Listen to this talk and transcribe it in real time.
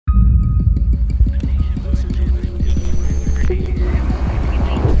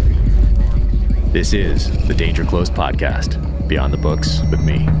This is the Danger Close podcast, Beyond the Books with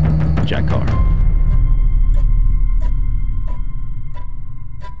me, Jack Carr.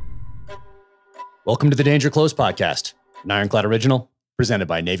 Welcome to the Danger Close podcast, an Ironclad original presented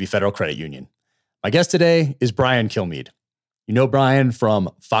by Navy Federal Credit Union. My guest today is Brian Kilmeade. You know Brian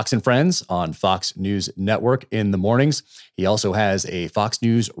from Fox and Friends on Fox News Network in the mornings. He also has a Fox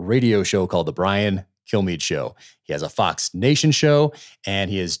News radio show called The Brian Kilmeade Show. He has a Fox Nation show, and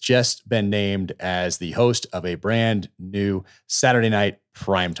he has just been named as the host of a brand new Saturday night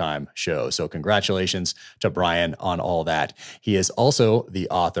primetime show. So congratulations to Brian on all that. He is also the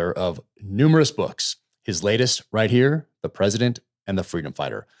author of numerous books. His latest right here, The President and the Freedom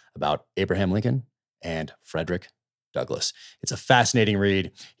Fighter, about Abraham Lincoln and Frederick Douglass. It's a fascinating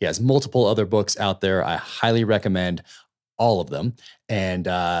read. He has multiple other books out there. I highly recommend all of them. And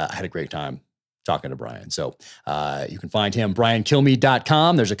I had a great time talking to Brian. So you can find him,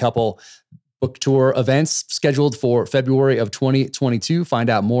 briankilmeade.com. There's a couple book tour events scheduled for February of 2022. Find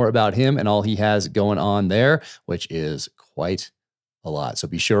out more about him and all he has going on there, which is quite a lot. So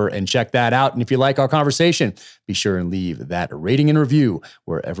be sure and check that out. And if you like our conversation, be sure and leave that rating and review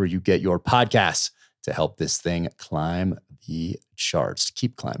wherever you get your podcasts to help this thing climb the charts,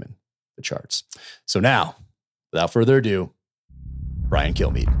 keep climbing the charts. So now, without further ado, Brian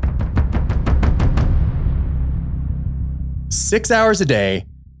Kilmeade. 6 hours a day,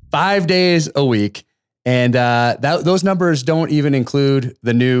 5 days a week. And those numbers don't even include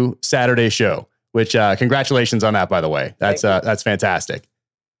the new Saturday show, which congratulations on that, by the way. That's fantastic.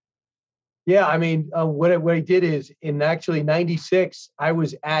 Yeah, I mean, what I did is in actually 96, I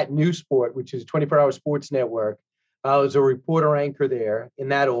was at News Sport, which is a 24-hour sports network. I was a reporter anchor there in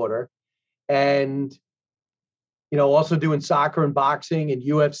that order. And also doing soccer and boxing and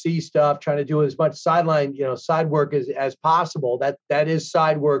UFC stuff, trying to do as much sideline, side work as possible. That is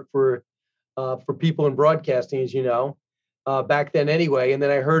side work for people in broadcasting, as you know, back then anyway. And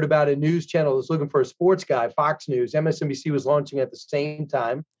then I heard about a news channel that was looking for a sports guy, Fox News. MSNBC was launching at the same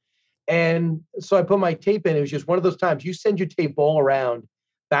time. And so I put my tape in. It was just one of those times you send your tape all around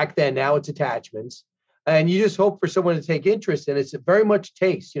back then. Now it's attachments. And you just hope for someone to take interest. And it's very much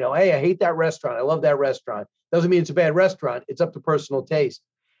taste. Hey, I hate that restaurant. I love that restaurant. Doesn't mean it's a bad restaurant. It's up to personal taste.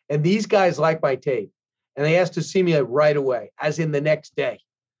 And these guys like my tape. And they asked to see me right away, as in the next day.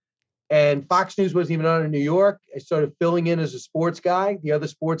 And Fox News wasn't even on in New York. I started filling in as a sports guy. The other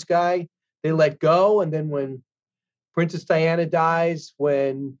sports guy, they let go. And then when Princess Diana dies,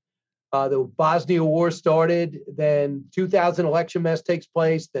 when the Bosnia War started, then 2000 election mess takes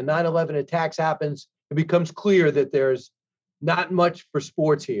place, the 9/11 attacks happens, it becomes clear that there's not much for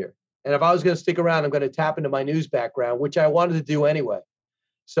sports here. And if I was going to stick around, I'm going to tap into my news background, which I wanted to do anyway.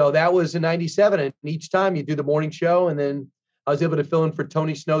 So that was in 97. And each time you do the morning show, and then I was able to fill in for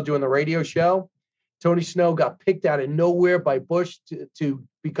Tony Snow doing the radio show. Tony Snow got picked out of nowhere by Bush to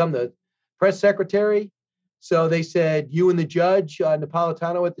become the press secretary. So they said, you and the judge,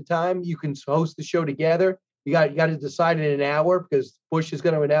 Napolitano at the time, you can host the show together. You got to decide in an hour because Bush is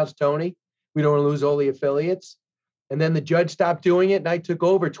going to announce Tony. We don't want to lose all the affiliates. And then the judge stopped doing it, and I took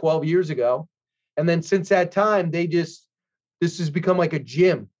over 12 years ago. And then since that time, this has become like a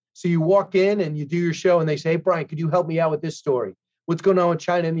gym. So you walk in and you do your show, and they say, hey, Brian, could you help me out with this story? What's going on with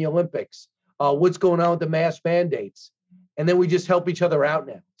China in the Olympics? What's going on with the mask mandates? And then we just help each other out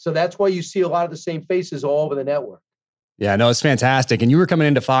now. So that's why you see a lot of the same faces all over the network. Yeah, no, it's fantastic. And you were coming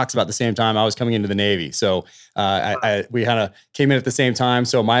into Fox about the same time I was coming into the Navy. So we kind of came in at the same time.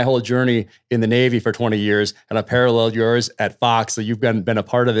 So my whole journey in the Navy for 20 years, and I paralleled yours at Fox. So you've been a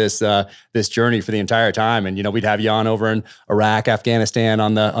part of this journey for the entire time. And, we'd have you on over in Iraq, Afghanistan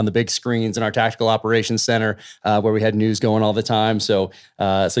on the big screens in our Tactical Operations Center where we had news going all the time. So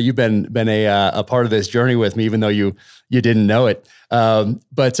you've been a part of this journey with me, even though you didn't know it.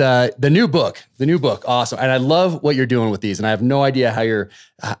 But the new book, awesome. And I love what you're doing with these. And I have no idea how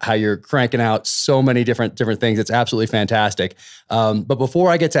you're cranking out so many different things. It's absolutely fantastic. But before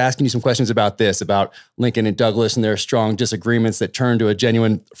I get to asking you some questions about Lincoln and Douglas and their strong disagreements that turned to a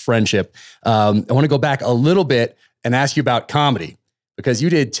genuine friendship, I want to go back a little bit and ask you about comedy, because you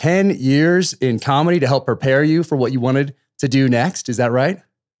did 10 years in comedy to help prepare you for what you wanted to do next. Is that right?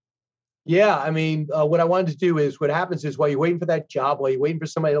 Yeah, I mean, what I wanted to do is, what happens is while you're waiting for that job, while you're waiting for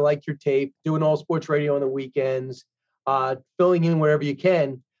somebody to like your tape, doing all sports radio on the weekends, filling in wherever you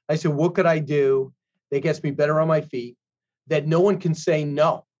can, I said, what could I do that gets me better on my feet, that no one can say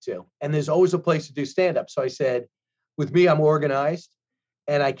no to? And there's always a place to do stand-up. So I said, with me, I'm organized,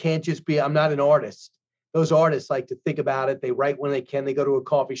 and I can't just be, I'm not an artist. Those artists like to think about it. They write when they can. They go to a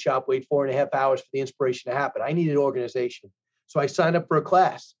coffee shop, wait 4.5 hours for the inspiration to happen. I needed organization. So I signed up for a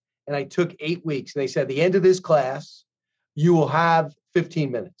class. and I took 8 weeks. And they said, at the end of this class, you will have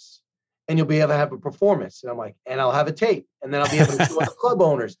 15 minutes and you'll be able to have a performance. And I'm like, and I'll have a tape, and then I'll be able to show the club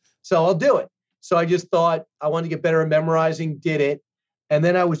owners. So I'll do it. So I just thought I wanted to get better at memorizing, did it. And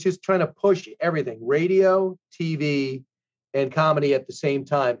then I was just trying to push everything, radio, TV, and comedy at the same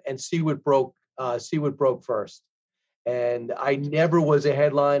time, and see what broke first. And I never was a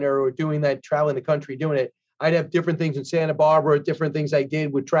headliner or doing that, traveling the country doing it. I'd have different things in Santa Barbara, different things I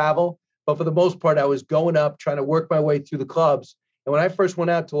did with travel. But for the most part, I was going up, trying to work my way through the clubs. And when I first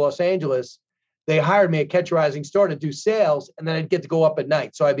went out to Los Angeles, they hired me at Catch a Rising Star to do sales, and then I'd get to go up at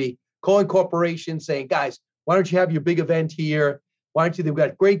night. So I'd be calling corporations saying, guys, why don't you have your big event here? Why don't you? They've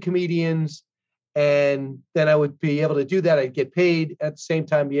got great comedians. And then I would be able to do that. I'd get paid at the same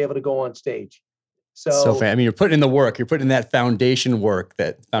time, be able to go on stage. So I mean, you're putting in the work, you're putting in that foundational work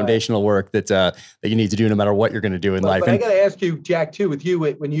that you need to do no matter what you're going to do in life. But I got to ask you, Jack, too, with you,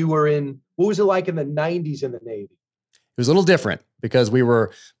 when you were what was it like in the 90s in the Navy? It was a little different because we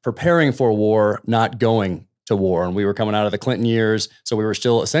were preparing for war, not going to war. And we were coming out of the Clinton years. So we were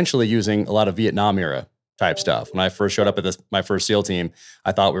still essentially using a lot of Vietnam era type stuff. When I first showed up at my first SEAL team,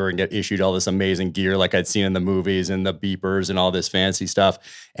 I thought we were going to get issued all this amazing gear like I'd seen in the movies and the beepers and all this fancy stuff.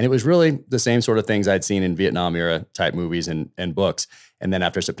 And it was really the same sort of things I'd seen in Vietnam era type movies and books. And then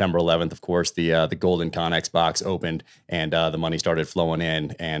after September 11th, of course, the Golden Connex box opened and the money started flowing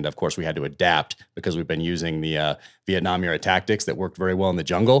in. And of course, we had to adapt because we've been using the Vietnam era tactics that worked very well in the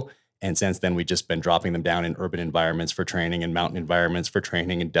jungle. And since then, we've just been dropping them down in urban environments for training and mountain environments for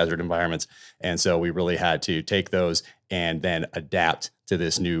training and desert environments. And so we really had to take those and then adapt to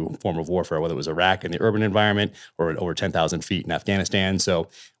this new form of warfare, whether it was Iraq in the urban environment or over 10,000 feet in Afghanistan. So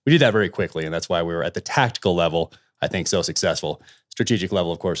we did that very quickly. And that's why we were at the tactical level, I think, so successful. Strategic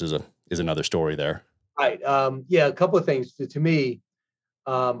level, of course, is another story there. Right. Yeah, a couple of things. To me,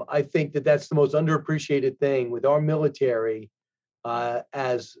 I think that's the most underappreciated thing with our military,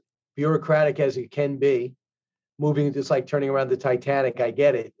 as bureaucratic as it can be, moving just like turning around the Titanic. I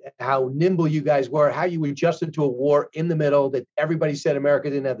get it. How nimble you guys were, how you adjusted to a war in the middle that everybody said America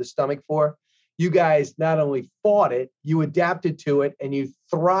didn't have the stomach for. You guys not only fought it, you adapted to it, and you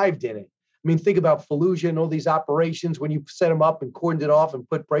thrived in it. I mean, think about Fallujah and all these operations when you set them up and cordoned it off and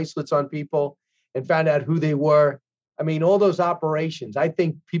put bracelets on people and found out who they were. I mean, all those operations, I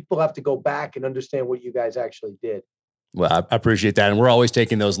think people have to go back and understand what you guys actually did. Well, I appreciate that. And we're always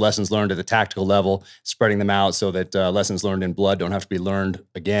taking those lessons learned at the tactical level, spreading them out so that lessons learned in blood don't have to be learned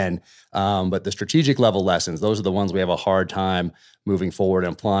again. But the strategic level lessons, those are the ones we have a hard time moving forward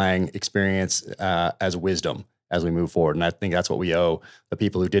and applying experience as wisdom as we move forward. And I think that's what we owe the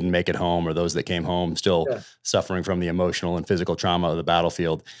people who didn't make it home or those that came home still suffering from the emotional and physical trauma of the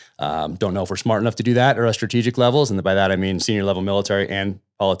battlefield. Don't know if we're smart enough to do that at our strategic levels. And by that, I mean senior level military and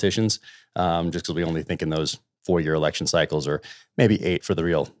politicians, just because we only think in those 4-year election cycles, or maybe 8 for the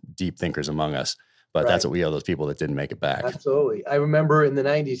real deep thinkers among us. But that's what we owe those people that didn't make it back. Absolutely. I remember in the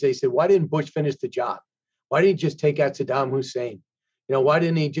 90s, they said, why didn't Bush finish the job? Why didn't he just take out Saddam Hussein? Why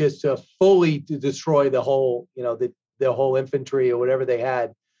didn't he just fully destroy the whole, the whole infantry or whatever they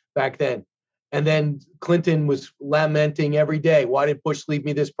had back then? And then Clinton was lamenting every day, why did Bush leave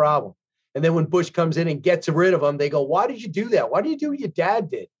me this problem? And then when Bush comes in and gets rid of them, they go, why did you do that? Why did you do what your dad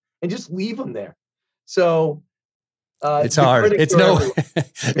did? And just leave them there. So it's hard. It's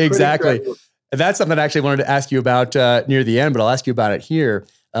exactly. That's something I actually wanted to ask you about near the end, but I'll ask you about it here.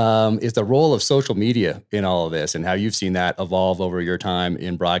 Is the role of social media in all of this and how you've seen that evolve over your time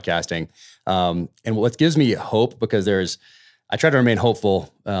in broadcasting. And what gives me hope, because I try to remain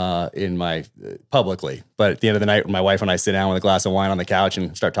hopeful in my publicly, but at the end of the night, when my wife and I sit down with a glass of wine on the couch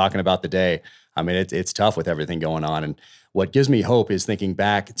and start talking about the day, I mean, it's tough with everything going on. And what gives me hope is thinking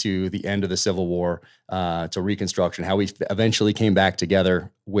back to the end of the Civil War, to Reconstruction, how we eventually came back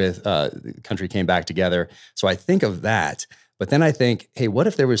together the country came back together. So I think of that, but then I think, hey, what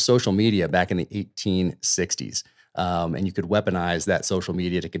if there was social media back in the 1860s? And you could weaponize that social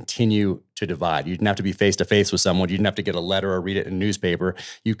media to continue to divide. You didn't have to be face-to-face with someone. You didn't have to get a letter or read it in a newspaper.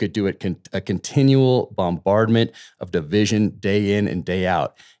 You could do it a continual bombardment of division day in and day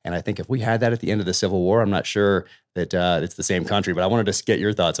out. And I think if we had that at the end of the Civil War, I'm not sure that it's the same country, but I wanted to get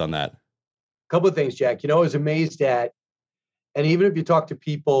your thoughts on that. A couple of things, Jack. I was amazed at, and even if you talk to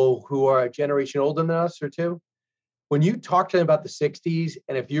people who are a generation older than us or two, when you talk to them about the 60s,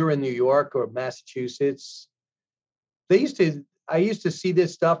 and if you're in New York or Massachusetts, I used to see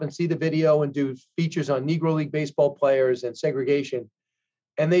this stuff and see the video and do features on Negro League baseball players and segregation.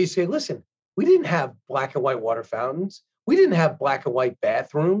 And they say, listen, we didn't have black and white water fountains. We didn't have black and white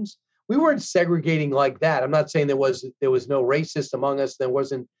bathrooms. We weren't segregating like that. I'm not saying there was no racist among us. There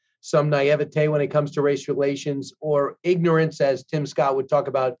wasn't some naivete when it comes to race relations, or ignorance, as Tim Scott would talk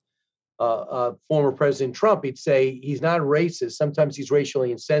about former President Trump. He'd say he's not racist. Sometimes he's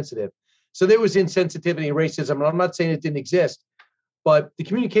racially insensitive. So there was insensitivity and racism. And I'm not saying it didn't exist, but the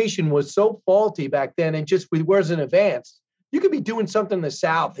communication was so faulty back then, and just we wasn't advanced. You could be doing something in the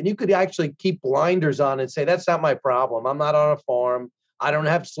South and you could actually keep blinders on and say, that's not my problem. I'm not on a farm. I don't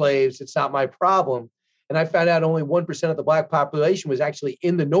have slaves. It's not my problem. And I found out only 1% of the Black population was actually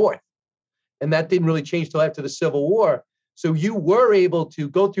in the North. And that didn't really change till after the Civil War. So you were able to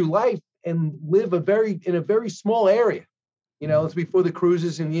go through life and live in a very small area. You know, it's before the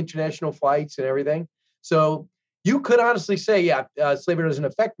cruises and the international flights and everything. So you could honestly say, yeah, slavery doesn't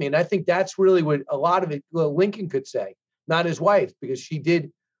affect me. And I think that's really what a lot of it, Lincoln could say, not his wife, because she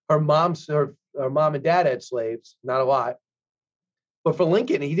did, her mom and dad had slaves, not a lot. But for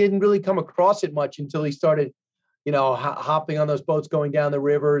Lincoln, he didn't really come across it much until he started, you know, hopping on those boats, going down the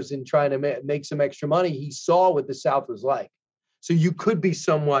rivers and trying to make some extra money. He saw what the South was like. So you could be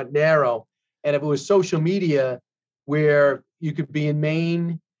somewhat narrow. And if it was social media where you could be in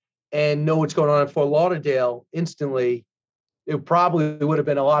Maine and know what's going on in Fort Lauderdale instantly, it probably would have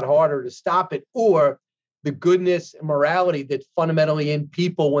been a lot harder to stop it. Or the goodness and morality that fundamentally in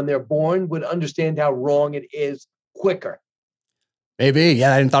people when they're born would understand how wrong it is quicker. Maybe. Yeah,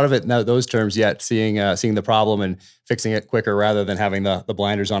 I hadn't thought of it in those terms yet, seeing the problem and fixing it quicker rather than having the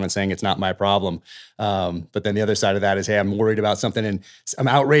blinders on and saying it's not my problem. But then the other side of that is, hey, I'm worried about something and I'm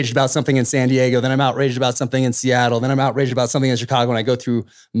outraged about something in San Diego. Then I'm outraged about something in Seattle. Then I'm outraged about something in Chicago. And I go through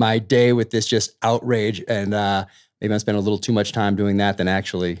my day with this just outrage. And maybe I spend a little too much time doing that than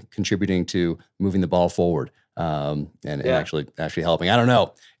actually contributing to moving the ball forward and actually helping. I don't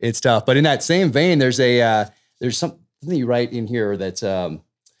know. It's tough. But in that same vein, there's something you write in here that's right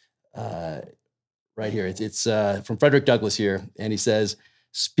here. It's from Frederick Douglass here. And he says,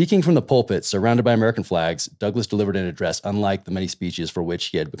 speaking from the pulpit, surrounded by American flags, Douglass delivered an address unlike the many speeches for which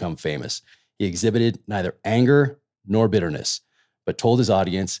he had become famous. He exhibited neither anger nor bitterness, but told his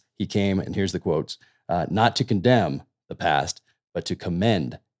audience he came, and here's the quotes, not to condemn the past, but to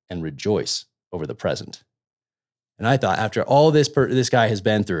commend and rejoice over the present. And I thought, after all this guy has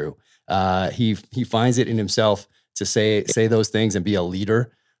been through, he finds it in himself to say those things and be a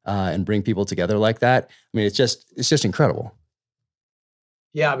leader and bring people together like that. I mean, it's just incredible.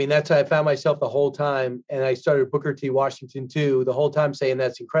 Yeah, I mean, that's how I found myself the whole time. And I started Booker T. Washington too, the whole time saying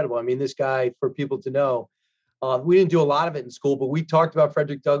that's incredible. I mean, this guy, for people to know, we didn't do a lot of it in school, but we talked about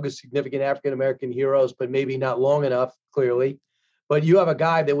Frederick Douglass, significant African-American heroes, but maybe not long enough, clearly. But you have a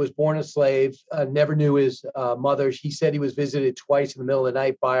guy that was born a slave, never knew his mother. He said he was visited twice in the middle of the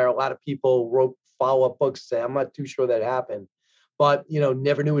night by her. A lot of people wrote follow-up books saying, I'm not too sure that happened, but, you know,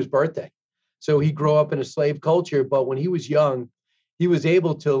 never knew his birthday. So he grew up in a slave culture, but when he was young, he was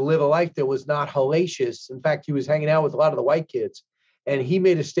able to live a life that was not hellacious. In fact, he was hanging out with a lot of the white kids. And he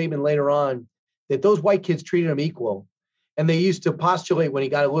made a statement later on that those white kids treated him equal. And they used to postulate when he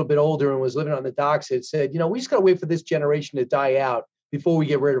got a little bit older and was living on the docks, it said, you know, we just got to wait for this generation to die out before we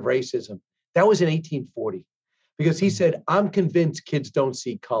get rid of racism. That was in 1840, because he said, I'm convinced kids don't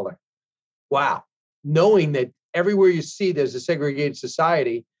see color. Wow. Knowing that everywhere you see, there's a segregated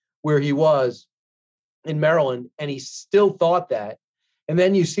society, where he was in Maryland, and he still thought that. And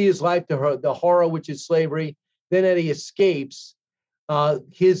then you see his life, the horror, which is slavery. Then that he escapes,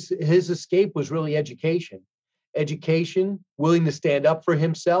 his escape was really education, willing to stand up for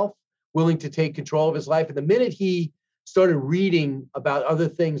himself, willing to take control of his life. And the minute he started reading about other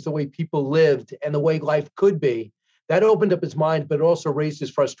things, the way people lived and the way life could be, that opened up his mind, but it also raised his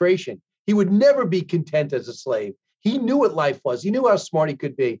frustration. He would never be content as a slave. He knew what life was. He knew how smart he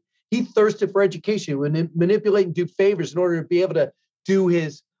could be. He thirsted for education, would manipulate and do favors in order to be able to do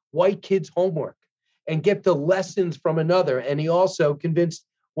his white kids' homework and get the lessons from another. And he also convinced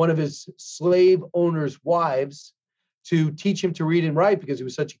one of his slave owners' wives to teach him to read and write, because he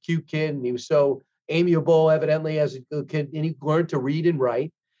was such a cute kid and he was so amiable, evidently, as a kid. And he learned to read and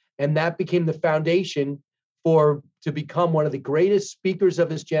write. And that became the foundation to become one of the greatest speakers of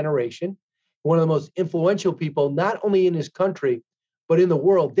his generation, one of the most influential people, not only in his country, but in the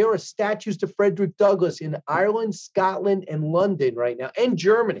world. There are statues to Frederick Douglass in Ireland, Scotland, and London right now, and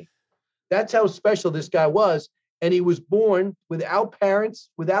Germany. That's how special this guy was. And he was born without parents,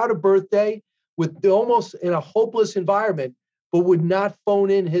 without a birthday, with almost in a hopeless environment, but would not phone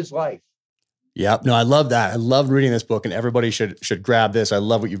in his life. Yep. No, I love that. I love reading this book, and everybody should grab this. I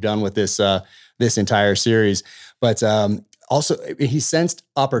love what you've done with this entire series. But also, he sensed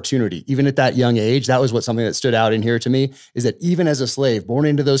opportunity even at that young age. That was something that stood out in here to me, is that even as a slave born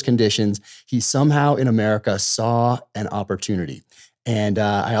into those conditions, he somehow in America saw an opportunity. And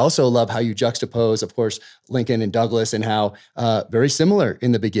I also love how you juxtapose, of course, Lincoln and Douglas, and how very similar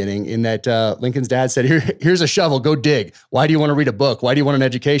in the beginning, in that Lincoln's dad said, here's a shovel, go dig. Why do you want to read a book? Why do you want an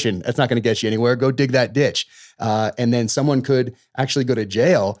education? That's not going to get you anywhere. Go dig that ditch. And then someone could actually go to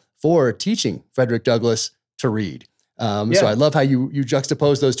jail for teaching Frederick Douglass to read. So I love how you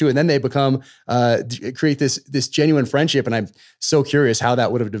juxtapose those two, and then they become create this genuine friendship. And I'm so curious how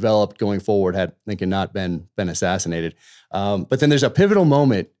that would have developed going forward had Lincoln not been assassinated. But then there's a pivotal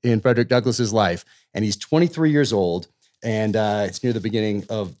moment in Frederick Douglass's life, and he's 23 years old, and it's near the beginning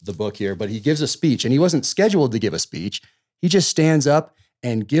of the book here. But he gives a speech, and he wasn't scheduled to give a speech. He just stands up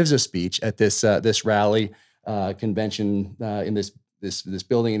and gives a speech at this rally convention in this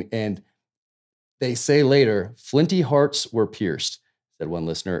building, and they say later, flinty hearts were pierced, said one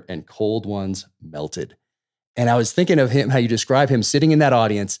listener, and cold ones melted. And I was thinking of him, how you describe him sitting in that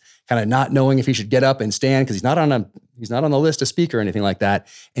audience, kind of not knowing if he should get up and stand because he's not on the list of speaker or anything like that.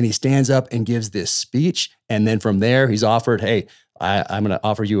 And he stands up and gives this speech. And then from there, he's offered, hey, I'm going to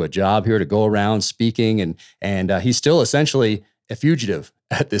offer you a job here to go around speaking. And he's still essentially a fugitive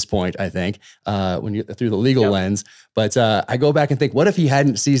at this point, I think, when you through the legal lens. But I go back and think, what if he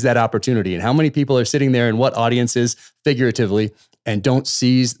hadn't seized that opportunity? And how many people are sitting there in what audiences, figuratively, and don't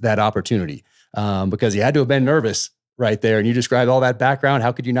seize that opportunity? Because he had to have been nervous right there. And you described all that background.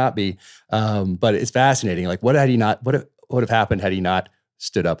 How could you not be? But it's fascinating. Like, what would have happened had he not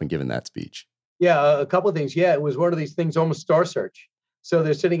stood up and given that speech? Yeah, a couple of things. Yeah, it was one of these things, almost Star Search. So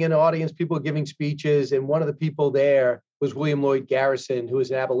they're sitting in the audience, people giving speeches, and one of the people there was William Lloyd Garrison, who was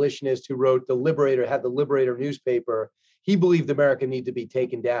an abolitionist who wrote The Liberator, had the Liberator newspaper. He believed America needed to be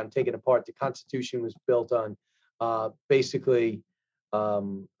taken down, taken apart. The Constitution was built on basically a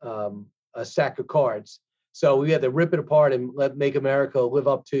stack of cards. So we had to rip it apart and make America live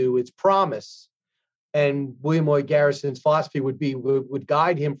up to its promise. And William Lloyd Garrison's philosophy would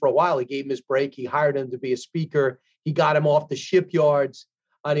guide him for a while. He gave him his break. He hired him to be a speaker. He got him off the shipyards,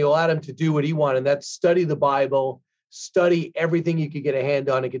 and he allowed him to do what he wanted. And that's study the Bible, study everything he could get a hand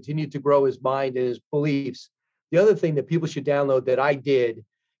on, and continue to grow his mind and his beliefs. The other thing that people should download that I did,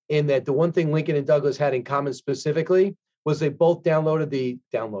 in that the one thing Lincoln and Douglas had in common specifically was they both bought the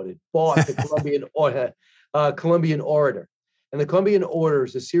Columbian Orator. And the Columbian Orator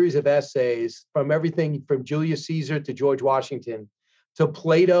is a series of essays from everything from Julius Caesar to George Washington to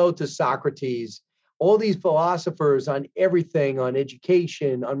Plato to Socrates, all these philosophers on everything, on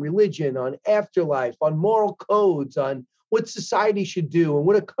education, on religion, on afterlife, on moral codes, on what society should do and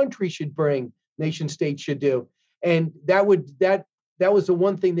what a country should bring, nation state should do. And that was the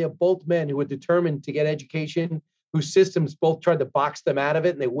one thing. They're both men who were determined to get education, whose systems both tried to box them out of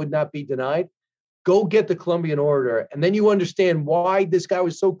it and they would not be denied. Go get the Columbian Orator, and then you understand why this guy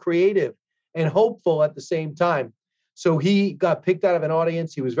was so creative and hopeful at the same time. So he got picked out of an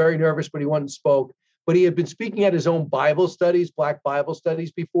audience. He was very nervous, but he went and spoke. But he had been speaking at his own Bible studies, Black Bible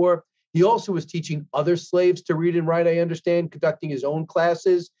studies before. He also was teaching other slaves to read and write, I understand, conducting his own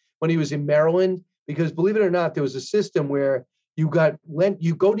classes when he was in Maryland. Because believe it or not, there was a system where you go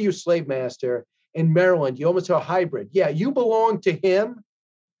to your slave master in Maryland. You almost have a hybrid. Yeah, you belong to him,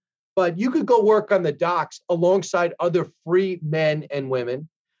 but you could go work on the docks alongside other free men and women,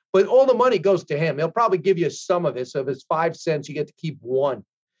 but all the money goes to him. He'll probably give you some of it. So if it's 5 cents, you get to keep 1.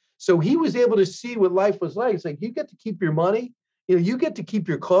 So he was able to see what life was like. It's like, you get to keep your money. You get to keep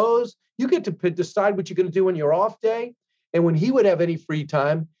your clothes. You get to decide what you're going to do on your off day. And when he would have any free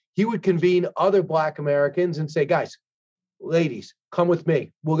time, he would convene other Black Americans and say, guys, ladies, come with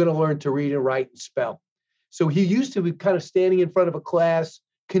me. We're going to learn to read and write and spell. So he used to be kind of standing in front of a class,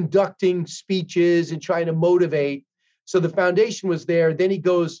 conducting speeches and trying to motivate. So the foundation was there. Then he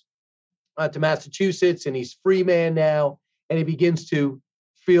goes to Massachusetts, and he's free man now, and he begins to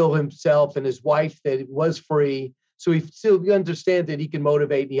feel himself and his wife that it was free. So he still understands that he can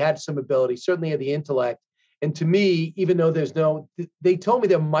motivate. He had some ability, certainly had the intellect. And to me, even though they told me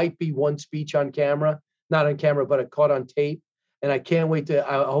there might be one speech on camera, not on camera, but it caught on tape. And I can't wait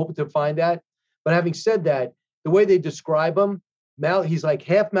I hope to find that. But having said that, the way they describe him, he's like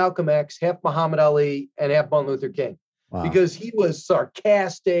half Malcolm X, half Muhammad Ali, and half Martin Luther King. Wow. Because he was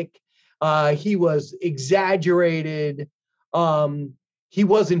sarcastic, he was exaggerated, he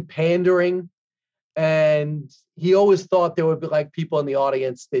wasn't pandering, and he always thought there would be like people in the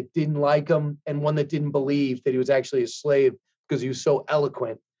audience that didn't like him, and one that didn't believe that he was actually a slave because he was so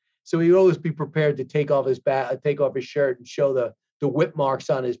eloquent. So he would always be prepared to take off his shirt and show the whip marks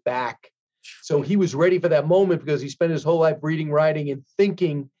on his back. So he was ready for that moment because he spent his whole life reading, writing, and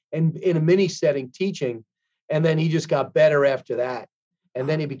thinking, and in a mini setting teaching. And then he just got better after that. And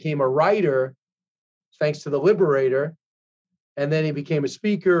then he became a writer, thanks to the Liberator. And then he became a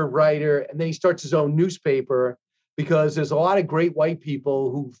speaker, writer, and then he starts his own newspaper because there's a lot of great white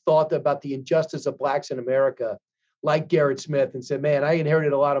people who thought about the injustice of blacks in America, like Garrett Smith, and said, man, I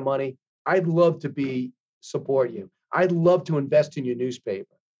inherited a lot of money. I'd love to support you. I'd love to invest in your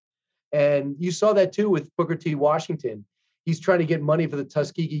newspaper. And you saw that too with Booker T. Washington. He's trying to get money for the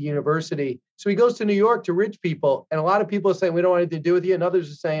Tuskegee University. So he goes to New York to rich people. And a lot of people are saying, we don't want anything to do with you. And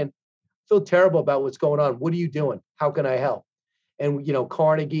others are saying, I feel terrible about what's going on. What are you doing? How can I help? And,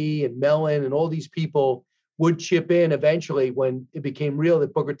 Carnegie and Mellon and all these people would chip in eventually when it became real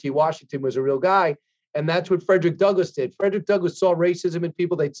that Booker T. Washington was a real guy. And that's what Frederick Douglass did. Frederick Douglass saw racism in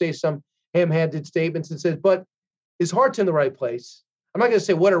people. They'd say some ham-handed statements and said, but his heart's in the right place. I'm not going to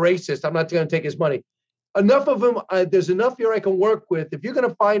say what a racist. I'm not going to take his money. Enough of them. There's enough here I can work with. If you're going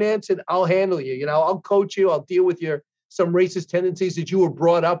to finance it, I'll handle you. I'll coach you. I'll deal with some racist tendencies that you were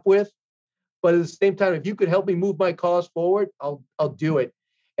brought up with. But at the same time, if you could help me move my cause forward, I'll do it.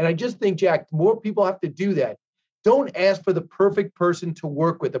 And I just think, Jack, more people have to do that. Don't ask for the perfect person to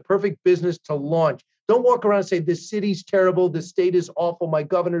work with, the perfect business to launch. Don't walk around and say, this city's terrible, this state is awful, my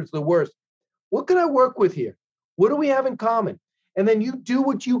governor's the worst. What can I work with here? What do we have in common? And then you do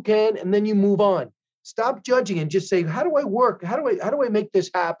what you can, and then you move on. Stop judging and just say, how do I work? How do I make this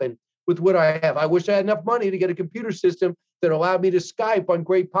happen with what I have? I wish I had enough money to get a computer system that allowed me to Skype on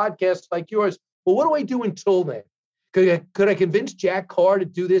great podcasts like yours. Well, what do I do until then? Could I convince Jack Carr to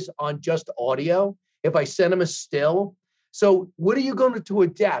do this on just audio if I send him a still? So what are you going to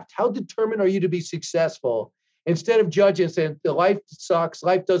adapt? How determined are you to be successful? Instead of judging and saying, the life sucks,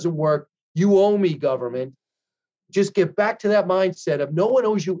 life doesn't work, you owe me, government. Just get back to that mindset of no one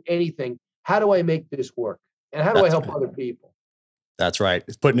owes you anything. How do I make this work? And how do I help other people? That's right.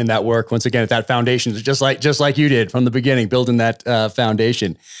 It's putting in that work once again at that foundation, just like you did from the beginning, building that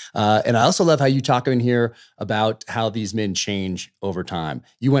foundation. And I also love how you talk in here about how these men change over time.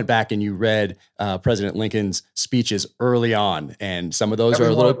 You went back and you read President Lincoln's speeches early on, and some of those are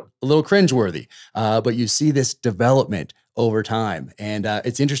a little cringeworthy. But you see this development over time, and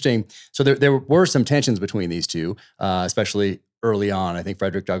it's interesting. So there were some tensions between these two, especially early on. I think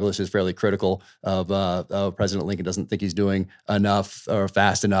Frederick Douglass is fairly critical of President Lincoln, doesn't think he's doing enough or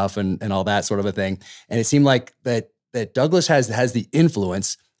fast enough and all that sort of a thing. And it seemed like that Douglass has the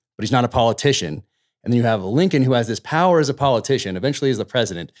influence, but he's not a politician. And then you have Lincoln, who has this power as a politician, eventually as the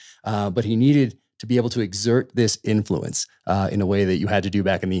president, but he needed to be able to exert this influence in a way that you had to do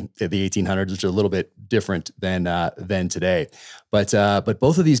back in the 1800s, which is a little bit different than today. But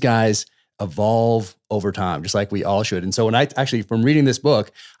both of these guys evolve over time, just like we all should. And so when from reading this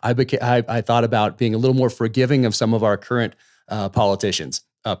book, I thought about being a little more forgiving of some of our current politicians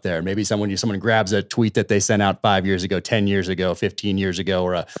up there. Maybe someone grabs a tweet that they sent out 5 years ago, 10 years ago, 15 years ago,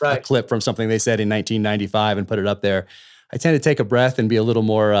 or a clip from something they said in 1995 and put it up there. I tend to take a breath and be a little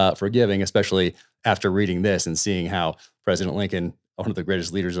more forgiving, especially after reading this and seeing how President Lincoln, one of the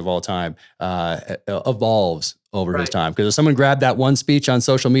greatest leaders of all time, evolves over his time. Because if someone grabbed that one speech on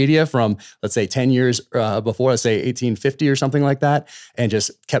social media from, let's say, 10 years before, let's say 1850 or something like that, and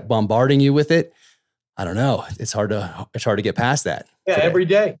just kept bombarding you with it, I don't know. It's hard to get past that. Yeah, today. Every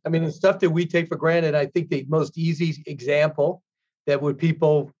day. I mean, the stuff that we take for granted. I think the most easy example that would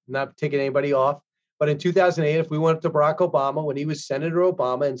people, not taking anybody off, but in 2008, if we went to Barack Obama when he was Senator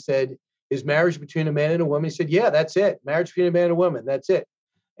Obama and said, is marriage between a man and a woman? He said, yeah, that's it. Marriage between a man and a woman. That's it.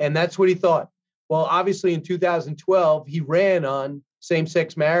 And that's what he thought. Well, obviously in 2012, he ran on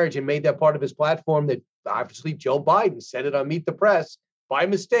same-sex marriage and made that part of his platform that obviously Joe Biden said it on Meet the Press by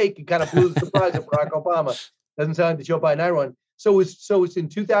mistake. He kind of blew the surprise of Barack Obama. Doesn't sound like the Joe Biden I run. So it's in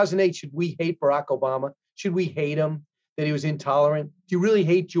 2008. Should we hate Barack Obama? Should we hate him that he was intolerant? Do you really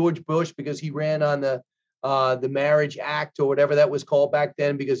hate George Bush because he ran on the Marriage Act or whatever that was called back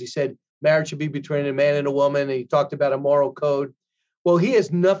then because he said marriage should be between a man and a woman, and he talked about a moral code? Well, he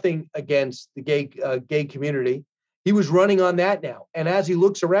has nothing against the gay community. He was running on that now. And as he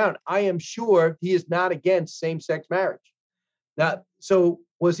looks around, I am sure he is not against same-sex marriage. Now, so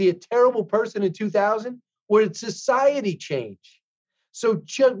was he a terrible person in 2000? Or did society change? So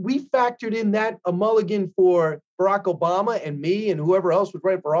we factored in that a mulligan for Barack Obama and me and whoever else was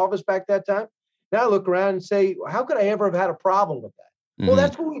running for office back that time. Now I look around and say, how could I ever have had a problem with that? Mm-hmm. Well,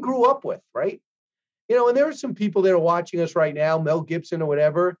 that's what we grew up with, right? And there are some people that are watching us right now, Mel Gibson or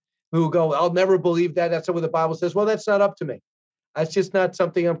whatever, who go, I'll never believe that. That's not what the Bible says. Well, that's not up to me. That's just not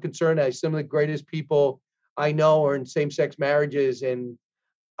something I'm concerned with. Some of the greatest people I know are in same-sex marriages, and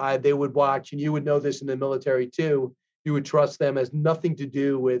they would watch, and you would know this in the military too. You would trust them. As nothing to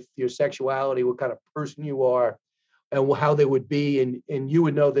do with your sexuality, what kind of person you are, and how they would be. And you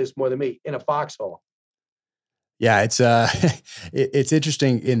would know this more than me in a foxhole. Yeah, it's it's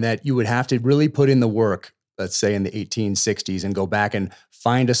interesting in that you would have to really put in the work, let's say in the 1860s, and go back and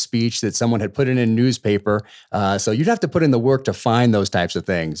find a speech that someone had put in a newspaper. So you'd have to put in the work to find those types of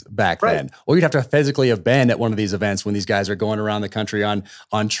things back Right. then, or you'd have to physically have been at one of these events when these guys are going around the country on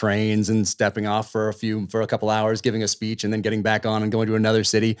trains and stepping off for a couple hours, giving a speech, and then getting back on and going to another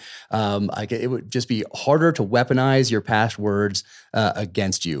city. It would just be harder to weaponize your past words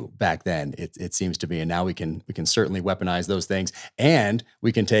against you back then. It seems to be, and now we can certainly weaponize those things, and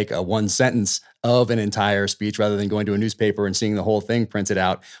we can take a one sentence of an entire speech rather than going to a newspaper and seeing the whole thing printed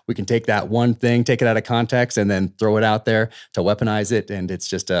out. We can take that one thing, take it out of context, and then throw it out there to weaponize it. And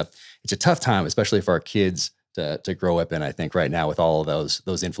it's a tough time, especially for our kids to grow up in, I think, right now with all of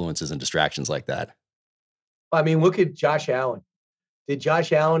those influences and distractions like that. I mean, look at Josh Allen. Did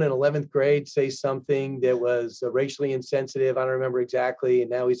Josh Allen in 11th grade say something that was racially insensitive? I don't remember exactly.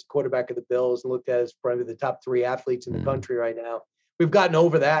 And now he's the quarterback of the Bills and looked at as probably the top 3 athletes in the country right now. We've gotten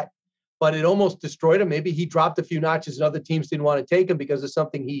over that, but it almost destroyed him. Maybe he dropped a few notches and other teams didn't want to take him because of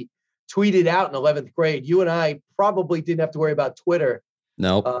something he tweeted out in 11th grade. You and I probably didn't have to worry about Twitter.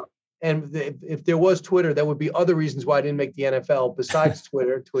 Nope. And if there was Twitter, there would be other reasons why I didn't make the NFL besides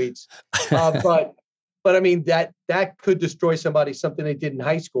Twitter tweets. But I mean, that could destroy somebody, something they did in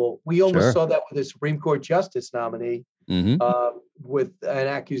high school. We almost saw that with a Supreme Court justice nominee with an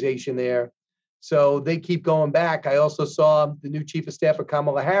accusation there. So they keep going back. I also saw the new chief of staff of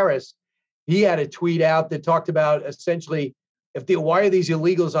Kamala Harris. He had a tweet out that talked about essentially, why are these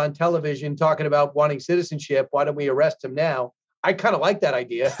illegals on television talking about wanting citizenship? Why don't we arrest them now? I kind of like that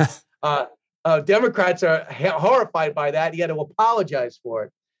idea. Democrats are horrified by that. He had to apologize for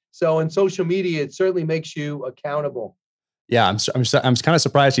it. So in social media, it certainly makes you accountable. Yeah, I'm kind of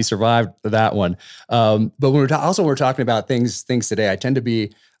surprised he survived that one. But when we're talking about things today, I try to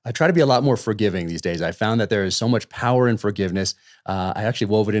be a lot more forgiving these days. I found that there is so much power in forgiveness. I actually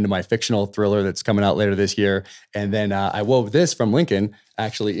wove it into my fictional thriller that's coming out later this year, and then I wove this from Lincoln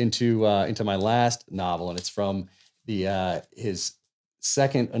actually into my last novel, and it's from his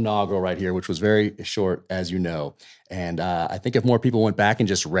second inaugural right here, which was very short, as you know. And I think if more people went back and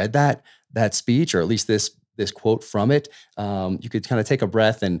just read that speech, or at least this quote from it, you could kind of take a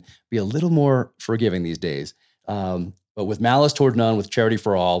breath and be a little more forgiving these days. But with malice toward none, with charity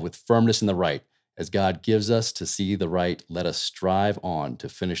for all, with firmness in the right, as God gives us to see the right, let us strive on to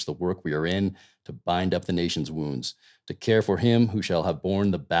finish the work we are in, to bind up the nation's wounds, to care for him who shall have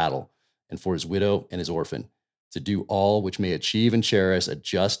borne the battle, and for his widow and his orphan, to do all which may achieve and cherish a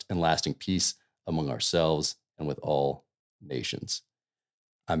just and lasting peace among ourselves and with all nations.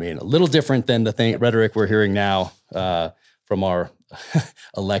 I mean, a little different than the rhetoric we're hearing now from our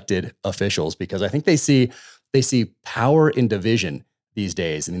elected officials, because I think they see power in division these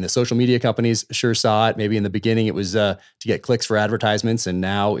days. I mean, the social media companies sure saw it. Maybe in the beginning it was to get clicks for advertisements, and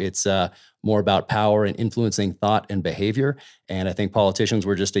now it's more about power and influencing thought and behavior. And I think politicians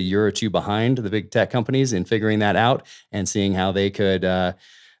were just a year or two behind the big tech companies in figuring that out and seeing how they could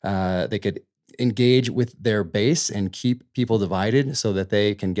engage with their base and keep people divided so that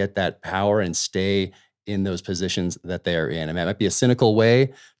they can get that power and stay in those positions that they're in. I mean, it might be a cynical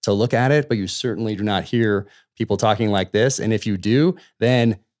way to look at it, but you certainly do not hear people talking like this. And if you do,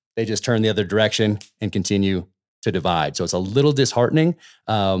 then they just turn the other direction and continue to divide. So it's a little disheartening.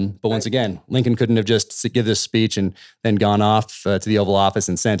 But once again, Lincoln couldn't have just give this speech and then gone off to the Oval Office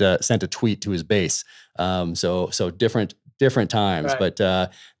and sent a tweet to his base. So different times. Right.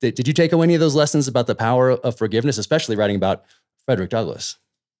 But did you take away any of those lessons about the power of forgiveness, especially writing about Frederick Douglass?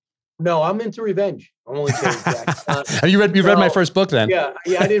 No, I'm into revenge. I'm only kidding, Jack. Have you read my first book then? Yeah,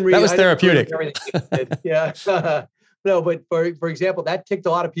 I didn't read. That was therapeutic. Yeah. No, but for example, that ticked a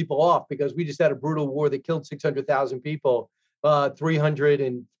lot of people off because we just had a brutal war that killed 600,000 people. 300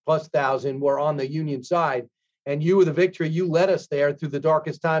 and plus thousand were on the Union side, and you were the victory. You led us there through the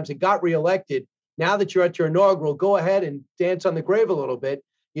darkest times and got reelected. Now that you're at your inaugural, go ahead and dance on the grave a little bit.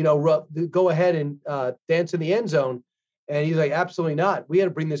 Go ahead and dance in the end zone. And he's like, absolutely not. We had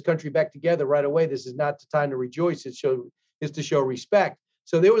to bring this country back together right away. This is not the time to rejoice. It's to show respect.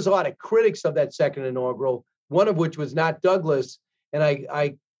 So there was a lot of critics of that second inaugural, one of which was not Douglas. And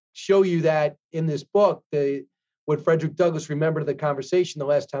I show you that in this book, what Frederick Douglass remembered of the conversation the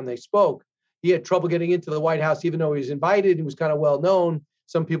last time they spoke. He had trouble getting into the White House, even though he was invited and was kind of well known.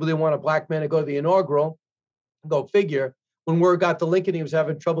 Some people didn't want a black man to go to the inaugural. Go figure. When word got to Lincoln, he was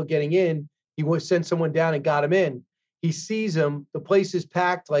having trouble getting in. He sent someone down and got him in. He sees him. The place is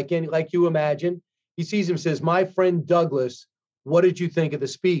packed like you imagine. He sees him, says, "My friend Douglas, what did you think of the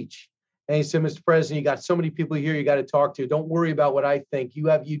speech?" And he said, "Mr. President, you got so many people here you got to talk to. Don't worry about what I think. You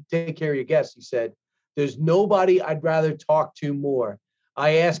take care of your guests," he said. There's nobody I'd rather talk to more.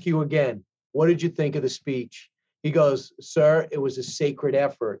 I ask you again, what did you think of the speech? He goes, sir, it was a sacred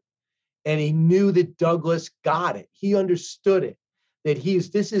effort. And he knew that Douglas got it. He understood it, that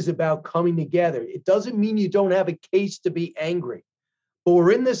this is about coming together. It doesn't mean you don't have a case to be angry, but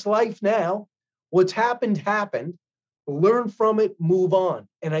we're in this life now. What's happened, happened. Learn from it, move on.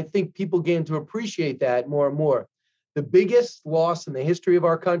 And I think people begin to appreciate that more and more. The biggest loss in the history of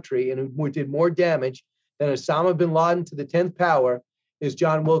our country, and who did more damage than Osama bin Laden to the 10th power, is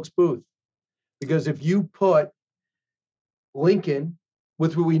John Wilkes Booth. Because if you put Lincoln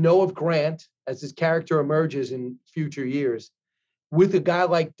with what we know of Grant as his character emerges in future years, with a guy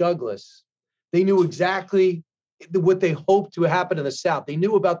like Douglas, they knew exactly what they hoped to happen in the South. They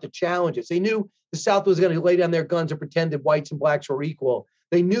knew about the challenges. They knew the South was going to lay down their guns and pretend that whites and blacks were equal.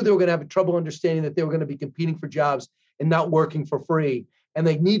 They knew they were going to have trouble understanding that they were going to be competing for jobs and not working for free. And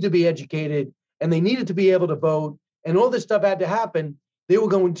they need to be educated, and they needed to be able to vote. And all this stuff had to happen. They were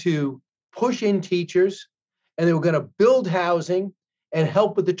going to push in teachers, and they were going to build housing and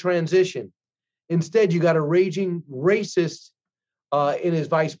help with the transition. Instead, you got a raging racist in his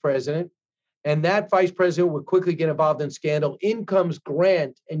vice president, and that vice president would quickly get involved in scandal. In comes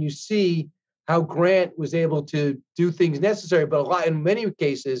Grant, and you see how Grant was able to do things necessary, but in many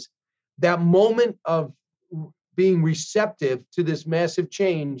cases, that moment of being receptive to this massive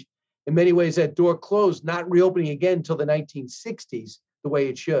change, in many ways, that door closed, not reopening again until the 1960s, the way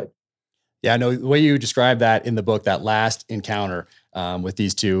it should. Yeah, no, the way you describe that in the book, that last encounter with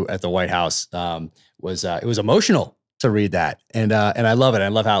these two at the White House was it was emotional to read that, and I love it. I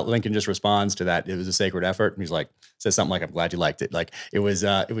love how Lincoln just responds to that. It was a sacred effort, and he's like, says something like, "I'm glad you liked it." Like it was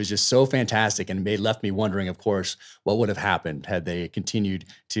just so fantastic, and left me wondering, of course, what would have happened had they continued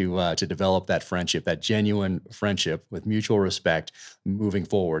to develop that friendship, that genuine friendship with mutual respect, moving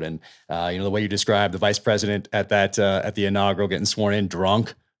forward. And the way you described the vice president at the inaugural getting sworn in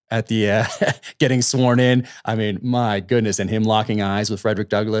drunk at the getting sworn in. I mean, my goodness, and him locking eyes with Frederick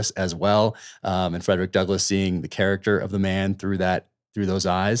Douglass as well, and Frederick Douglass seeing the character of the man through those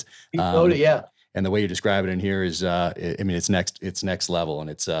eyes. Yeah. And the way you describe it in here is, it's next level, and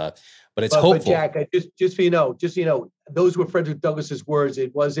it's but it's hopeful. But Jack, just so you know, those were Frederick Douglass's words.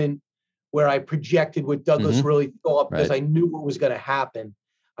 It wasn't where I projected what Douglass really thought, because I knew what was going to happen.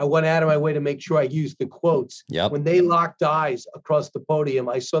 I went out of my way to make sure I used the quotes. Yep. When they locked eyes across the podium,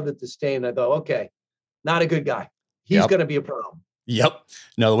 I saw the disdain. I thought, okay, not a good guy. He's going to be a problem. Yep.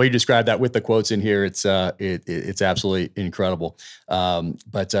 No, the way you describe that with the quotes in here, it's absolutely incredible.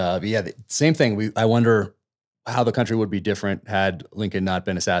 The same thing. I wonder how the country would be different had Lincoln not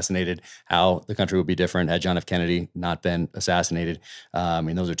been assassinated, how the country would be different had John F. Kennedy not been assassinated.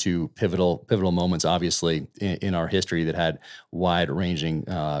 Those are two pivotal moments, obviously, in our history that had wide-ranging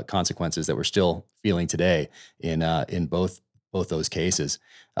consequences that we're still feeling today in both those cases.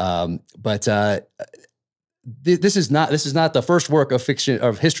 This is not the first work of fiction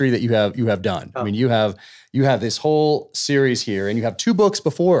of history that you have done. I mean, you have this whole series here, and you have 2 books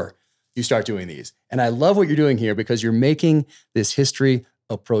before you start doing these. And I love what you're doing here, because you're making this history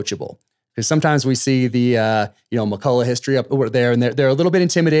approachable. Because sometimes we see the McCullough history up over there, and they're a little bit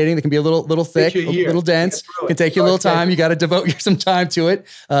intimidating. They can be a little thick, a little dense. Can take you a little time. You got to devote some time to it,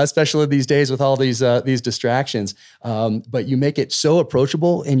 especially these days with all these distractions. But you make it so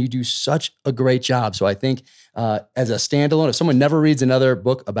approachable, and you do such a great job. So I think as a standalone, if someone never reads another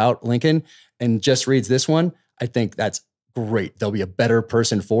book about Lincoln and just reads this one, I think that's great. They'll be a better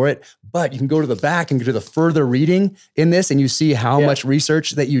person for it. But you can go to the back and go to the further reading in this, and you see how much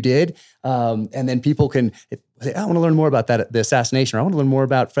research that you did. And then people can say, I want to learn more about the assassination, or I want to learn more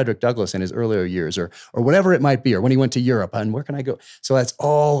about Frederick Douglass in his earlier years, or whatever it might be, or when he went to Europe, and where can I go? So that's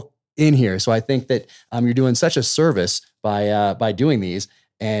all in here. So I think that you're doing such a service by doing these.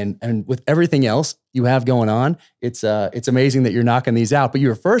 And with everything else you have going on, it's amazing that you're knocking these out. But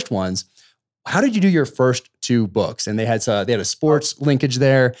your first ones, how did you do your first 2 books? And they had a sports linkage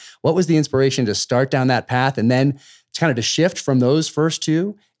there. What was the inspiration to start down that path, and then kind of to shift from those first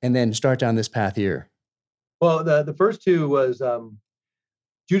 2 and then start down this path here? Well, the first 2 was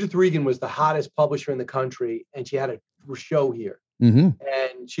Judith Regan was the hottest publisher in the country, and she had a show here. Mm-hmm.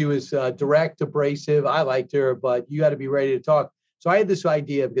 And she was direct, abrasive. I liked her, but you got to be ready to talk. So I had this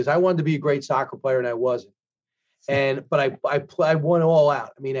idea, because I wanted to be a great soccer player, and I wasn't. But I won all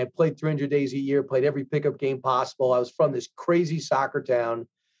out. I mean, I played 300 days a year, played every pickup game possible. I was from this crazy soccer town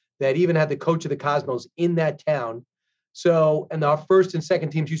that even had the coach of the Cosmos in that town. So, and our first and second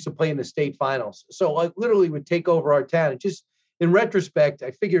teams used to play in the state finals. So I literally would take over our town. And just in retrospect,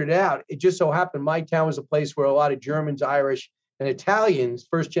 I figured it out. It just so happened my town was a place where a lot of Germans, Irish, and Italians,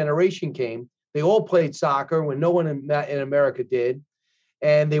 first generation, came. They all played soccer when no one in America did.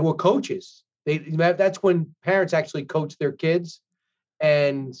 And they were coaches. That's when parents actually coach their kids.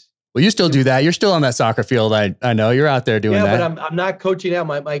 And well, you still do that. You're still on that soccer field. I know you're out there doing that. Yeah, but I'm not coaching now.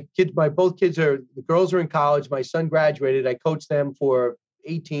 My kids, both kids the girls are in college. My son graduated. I coached them for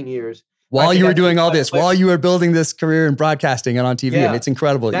 18 years. While you were doing all this, while you were building this career in broadcasting and on TV, and it's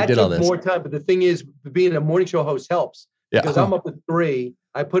incredible that you did all this. That took more time, but the thing is, being a morning show host helps because I'm up at 3.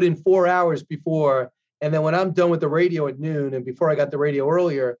 I put in 4 hours before, and then when I'm done with the radio at noon, and before I got the radio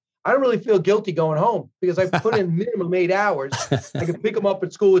earlier, I don't really feel guilty going home because I put in minimum 8 hours. I can pick them up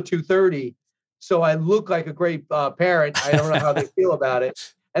at school at 2:30, so I look like a great parent. I don't know how they feel about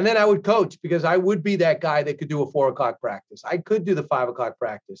it. And then I would coach because I would be that guy that could do a 4 o'clock practice. I could do the 5 o'clock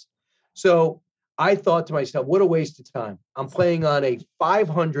practice. So I thought to myself, what a waste of time. I'm playing on a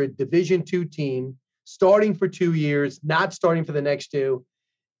 500 Division II team, starting for 2 years, not starting for the next 2.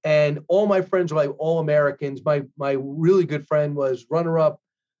 And all my friends were like all Americans. My really good friend was runner-up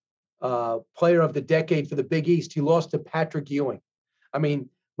player of the decade for the Big East. He lost to Patrick Ewing. I mean,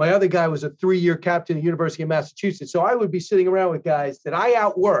 my other guy was a 3-year captain at the University of Massachusetts. So I would be sitting around with guys that I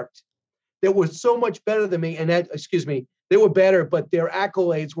outworked that were so much better than me. And they were better, but their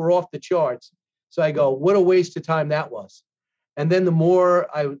accolades were off the charts. So I go, what a waste of time that was. And then the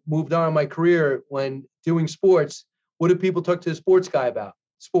more I moved on in my career when doing sports, what did people talk to the sports guy about?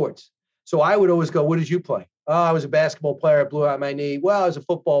 Sports. So I would always go, what did you play? Oh, I was a basketball player. I blew out my knee. Well, I was a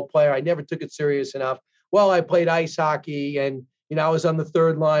football player. I never took it serious enough. Well, I played ice hockey and, I was on the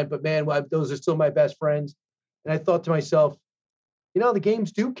third line, but man, those are still my best friends. And I thought to myself, the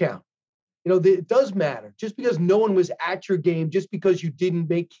games do count. It does matter. Just because no one was at your game, just because you didn't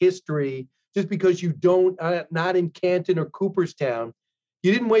make history, just because you not in Canton or Cooperstown,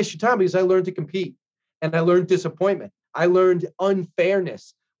 you didn't waste your time because I learned to compete and I learned disappointment. I learned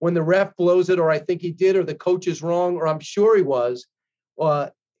unfairness when the ref blows it, or I think he did, or the coach is wrong, or I'm sure he was. I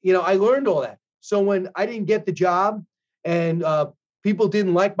learned all that. So when I didn't get the job and people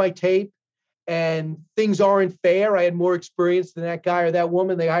didn't like my tape, and things aren't fair, I had more experience than that guy or that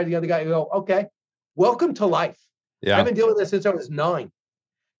woman. They hired the other guy. You go, okay, welcome to life. Yeah. I've been dealing with this since I was 9.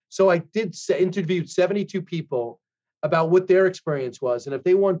 So I interviewed 72 people about what their experience was. And if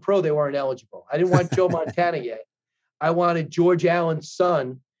they weren't pro, they weren't eligible. I didn't want Joe Montana yet. I wanted George Allen's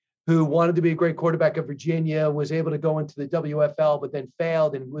son, who wanted to be a great quarterback at Virginia, was able to go into the WFL, but then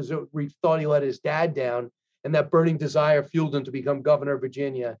failed and thought he let his dad down. And that burning desire fueled him to become governor of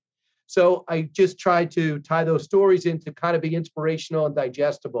Virginia. So I just tried to tie those stories in to kind of be inspirational and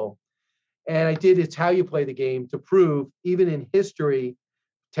digestible. And I did It's How You Play the Game to prove, even in history,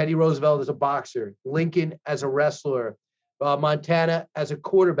 Teddy Roosevelt as a boxer, Lincoln as a wrestler, Montana as a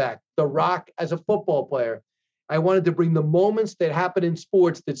quarterback, The Rock as a football player. I wanted to bring the moments that happen in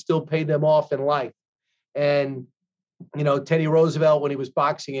sports that still pay them off in life. And, Teddy Roosevelt, when he was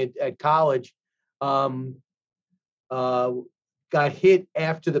boxing at college, got hit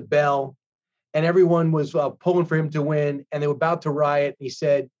after the bell, and everyone was pulling for him to win, and they were about to riot. And he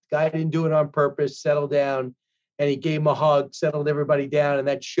said, guy didn't do it on purpose, settle down. And he gave him a hug, settled everybody down, and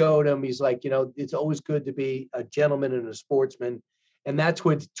that showed him. He's like, it's always good to be a gentleman and a sportsman. And that's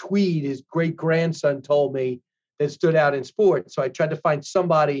what Tweed, his great-grandson, told me that stood out in sports. So I tried to find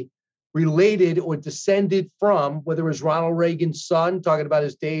somebody related or descended from, whether it was Ronald Reagan's son, talking about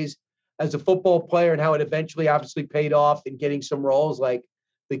his days as a football player and how it eventually obviously paid off in getting some roles like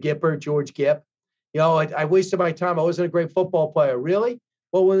the Gipper, George Gipp. I wasted my time. I wasn't a great football player. Really?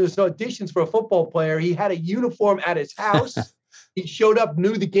 Well, when there's auditions for a football player, he had a uniform at his house. He showed up,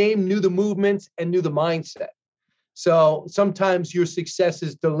 knew the game, knew the movements, and knew the mindset. So sometimes your success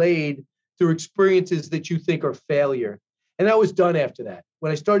is delayed through experiences that you think are failure. And I was done after that.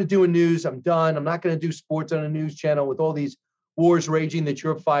 When I started doing news, I'm done. I'm not going to do sports on a news channel with all these wars raging that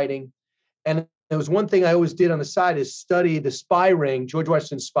you're fighting. And there was one thing I always did on the side is study the spy ring, George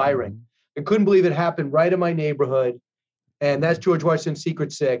Washington's spy ring. I couldn't believe it happened right in my neighborhood. And that's George Washington's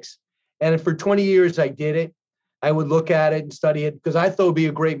Secret Six. And for 20 years, I did it. I would look at it and study it because I thought it would be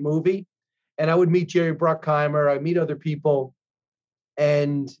a great movie. And I would meet Jerry Bruckheimer. I meet other people.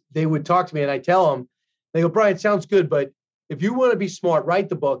 And they would talk to me. And I tell them, they go, Brian, it sounds good. But if you want to be smart, write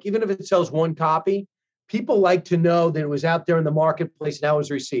the book. Even if it sells one copy, people like to know that it was out there in the marketplace and how it was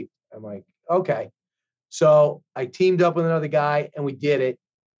received. I'm like, okay. So I teamed up with another guy and we did it.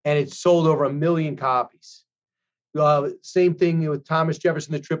 And it sold over 1 million copies. Same thing with Thomas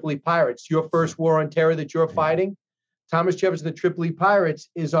Jefferson, the Tripoli Pirates. Your first war on terror that you're fighting, Thomas Jefferson, the Tripoli Pirates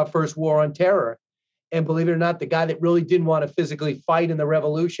is our first war on terror. And believe it or not, the guy that really didn't want to physically fight in the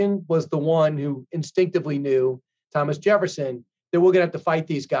revolution was the one who instinctively knew, Thomas Jefferson, that we're going to have to fight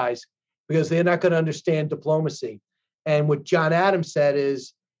these guys because they're not going to understand diplomacy. And what John Adams said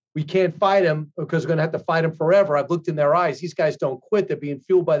is, we can't fight them because we're going to have to fight them forever. I've looked in their eyes. These guys don't quit. They're being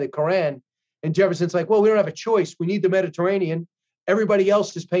fueled by the Quran. And Jefferson's like, well, we don't have a choice. We need the Mediterranean. Everybody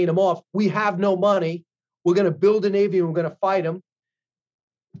else is paying them off. We have no money. We're going to build a navy and we're going to fight them.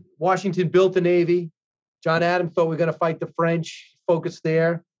 Washington built the navy. John Adams thought we were going to fight the French, focus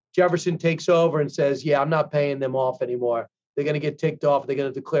there. Jefferson takes over and says, yeah, I'm not paying them off anymore. They're going to get ticked off. They're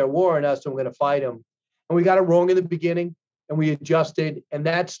going to declare war on us, and we're going to fight them. And we got it wrong in the beginning, and we adjusted. And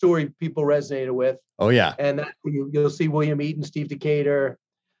that story people resonated with. Oh, yeah. And that, you'll see William Eaton, Steve Decatur,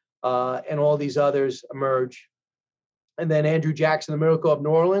 and all these others emerge. And then Andrew Jackson, the Miracle of New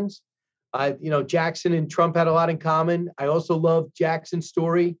Orleans. Jackson and Trump had a lot in common. I also love Jackson's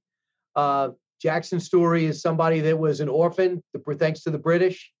story. Jackson's story is somebody that was an orphan, thanks to the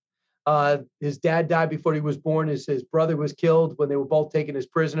British. His dad died before he was born. His brother was killed when they were both taken as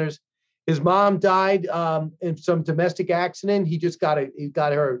prisoners. His mom died in some domestic accident. He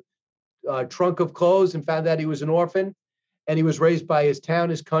got her trunk of clothes and found out he was an orphan. And he was raised by his town,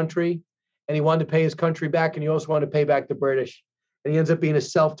 his country, and he wanted to pay his country back, and he also wanted to pay back the British. And he ends up being a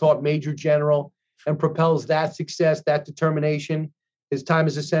self-taught major general and propels that success, that determination, his time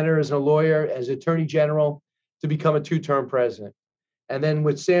as a senator, as a lawyer, as attorney general, to become a 2-term president. And then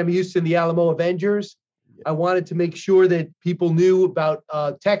with Sam Houston, the Alamo Avengers, I wanted to make sure that people knew about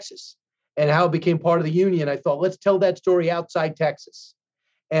Texas and how it became part of the Union. I thought, let's tell that story outside Texas.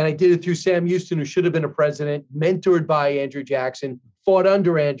 And I did it through Sam Houston, who should have been a president, mentored by Andrew Jackson, fought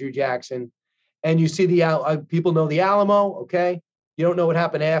under Andrew Jackson. And you see people know the Alamo, okay? You don't know what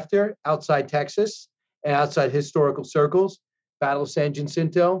happened after, outside Texas and outside historical circles. Battle of San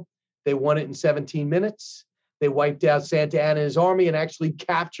Jacinto, they won it in 17 minutes. They wiped out Santa Anna and his army and actually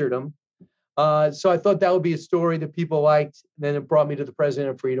captured him. So I thought that would be a story that people liked. And then it brought me to the President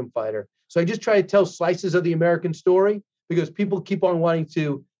and Freedom Fighter. So I just try to tell slices of the American story because people keep on wanting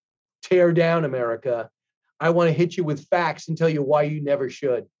to tear down America. I want to hit you with facts and tell you why you never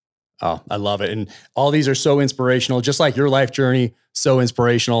should. Oh, I love it. And all these are so inspirational, just like your life journey, so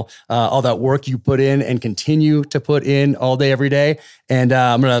inspirational. All that work you put in and continue to put in all day, every day. And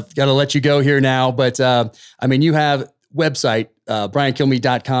I'm got to let you go here now. But you have website,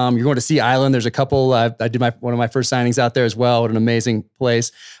 briankilmeade.com. You're going to Sea Island. There's a couple, I did one of my first signings out there as well. What an amazing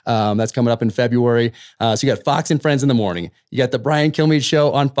place. That's coming up in February. So you got Fox and Friends in the morning. You got the Brian Kilmeade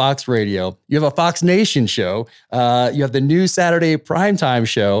Show on Fox Radio. You have a Fox Nation show. You have the new Saturday primetime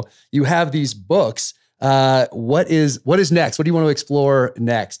show. You have these books. What is next? What do you want to explore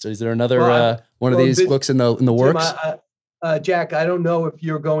next? Is there another one of these books in the works? Tim, Jack, I don't know if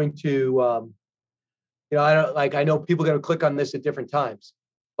you're going to, I know people are going to click on this at different times,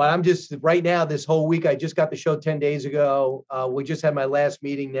 but I'm just right now, this whole week, I just got the show 10 days ago. We just had my last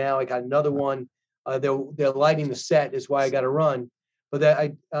meeting now. I got another one. They're lighting the set is why I got to run.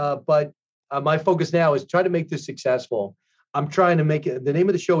 But my focus now is try to make this successful. I'm trying to make it, the name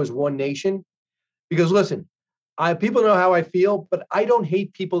of the show is One Nation, because listen, people know how I feel, but I don't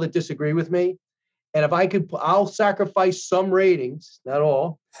hate people that disagree with me. And if I could, I'll sacrifice some ratings, not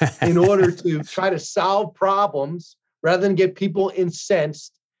all, in order to try to solve problems rather than get people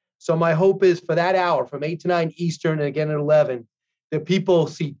incensed. So my hope is for that hour from 8 to 9 Eastern and again at 11, that people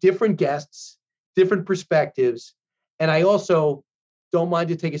see different guests, different perspectives. And I also don't mind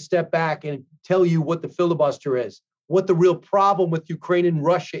to take a step back and tell you what the filibuster is, what the real problem with Ukraine and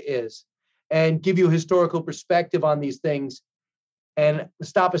Russia is, and give you a historical perspective on these things. And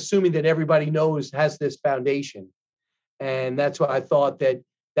stop assuming that everybody has this foundation. And that's why I thought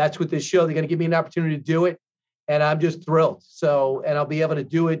that's what this show, they're going to give me an opportunity to do it. And I'm just thrilled. So, and I'll be able to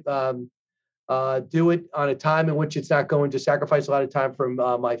do it on a time in which it's not going to sacrifice a lot of time from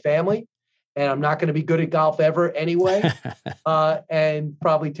my family. And I'm not going to be good at golf ever anyway, and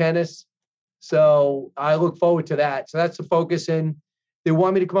probably tennis. So I look forward to that. So that's the focus. And they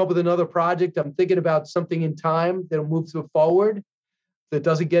want me to come up with another project. I'm thinking about something in time that'll move forward, that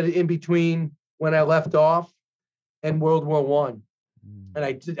doesn't get in between when I left off and World War I.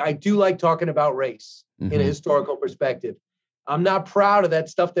 And I do like talking about race in a historical perspective. I'm not proud of that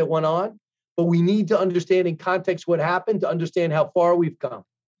stuff that went on, but we need to understand in context what happened to understand how far we've come.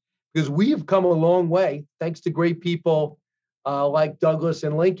 Because we have come a long way, thanks to great people like Douglas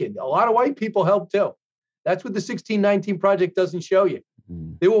and Lincoln. A lot of white people helped too. That's what the 1619 Project doesn't show you.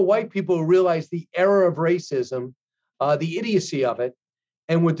 There were white people who realized the error of racism, the idiocy of it,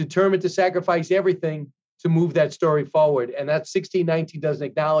 and were determined to sacrifice everything to move that story forward. And that 1619 doesn't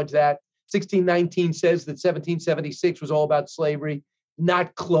acknowledge that. 1619 says that 1776 was all about slavery.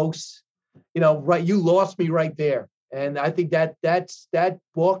 Not close. Right? You lost me right there. And I think that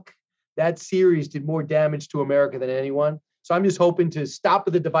book, that series did more damage to America than anyone. So I'm just hoping to stop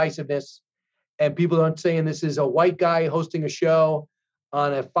the divisiveness, and people aren't saying this is a white guy hosting a show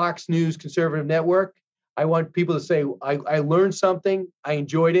on a Fox News conservative network. I want people to say, I learned something, I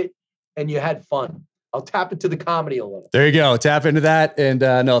enjoyed it, and you had fun. I'll tap into the comedy a little. There you go. Tap into that. And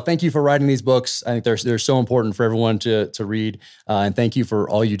no, thank you for writing these books. I think they're so important for everyone to read. And thank you for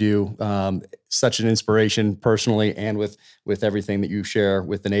all you do. Such an inspiration personally and with everything that you share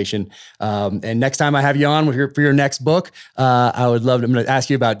with the nation. And next time I have you on for your next book, I'm going to ask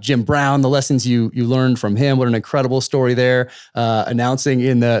you about Jim Brown, the lessons you learned from him. What an incredible story there, announcing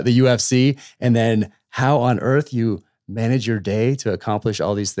in the UFC, and then how on earth you manage your day to accomplish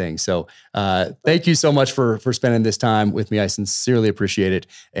all these things. So thank you so much for spending this time with me. I sincerely appreciate it.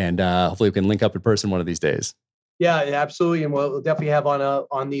 And hopefully we can link up in person one of these days. Yeah, absolutely. And we'll definitely have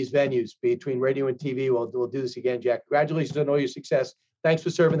on these venues between radio and TV. We'll do this again, Jack. Congratulations on all your success. Thanks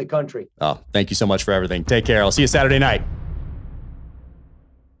for serving the country. Oh, thank you so much for everything. Take care. I'll see you Saturday night.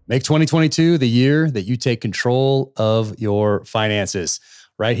 Make 2022 the year that you take control of your finances.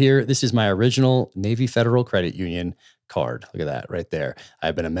 Right here, this is my original Navy Federal Credit Union card. Look at that right there.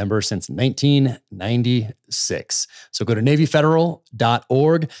 I've been a member since 1996. So go to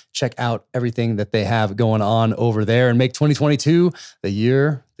NavyFederal.org, check out everything that they have going on over there, and make 2022 the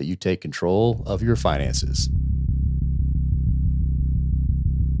year that you take control of your finances.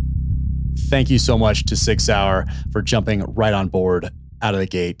 Thank you so much to Sig Sauer for jumping right on board out of the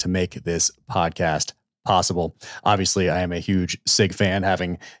gate to make this podcast possible. Obviously, I am a huge Sig fan,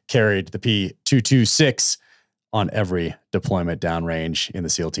 having carried the P226 on every deployment downrange in the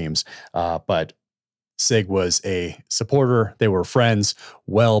SEAL teams. But Sig was a supporter. They were friends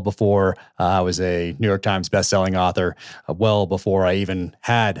well before I was a New York Times bestselling author, well before I even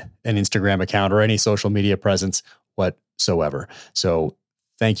had an Instagram account or any social media presence whatsoever. So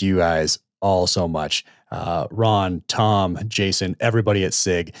thank you guys all so much. Ron, Tom, Jason, everybody at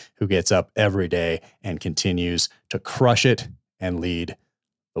SIG who gets up every day and continues to crush it and lead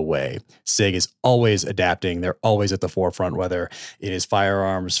the way. SIG is always adapting. They're always at the forefront, whether it is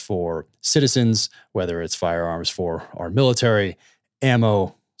firearms for citizens, whether it's firearms for our military,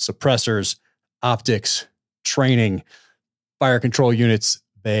 ammo, suppressors, optics, training, fire control units.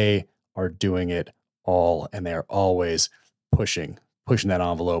 They are doing it all, and they are always pushing that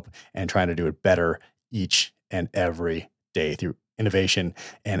envelope and trying to do it better each and every day through innovation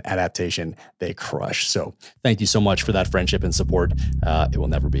and adaptation. They crush. So thank you so much for that friendship and support. It will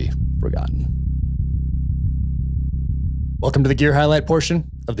never be forgotten. Welcome to the gear highlight portion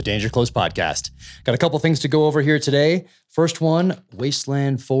of the Danger Close podcast. Got a couple things to go over here today. First one,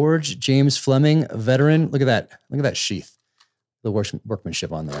 Wasteland Forge, James Fleming, veteran. Look at that. Look at that sheath, the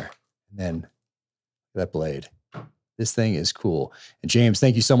workmanship on there. And then that blade. This thing is cool. And James,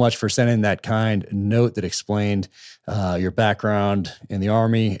 thank you so much for sending that kind note that explained your background in the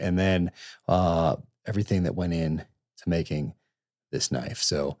Army and then everything that went in to making this knife.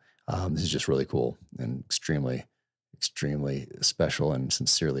 So this is just really cool and extremely, extremely special and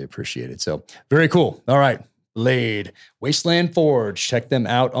sincerely appreciated. So very cool. All right. Blade, Wasteland Forge. Check them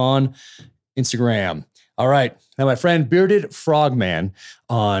out on Instagram. All right. Now, my friend Bearded Frogman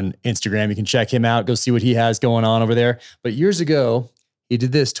on Instagram, you can check him out, go see what he has going on over there. But years ago, he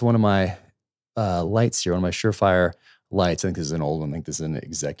did this to one of my lights here, one of my Surefire lights. I think this is an old one. I think this is an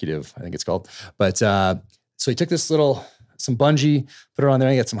Executive, I think it's called. But so he took some bungee, put it on there,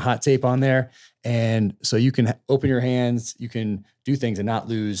 and got some hot tape on there. And so you can open your hands, you can do things and not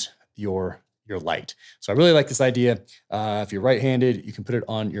lose your light. So I really like this idea. If you're right-handed, you can put it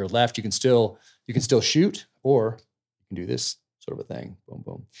on your left. You can still shoot, or you can do this sort of a thing. Boom,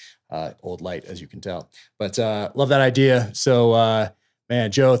 boom. Old light, as you can tell. But love that idea. So,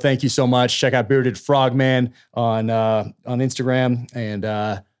 man, Joe, thank you so much. Check out Bearded Frogman on Instagram, and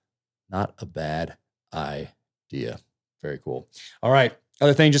not a bad idea. Very cool. All right.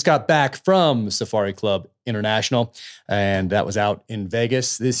 Other thing, just got back from Safari Club International, and that was out in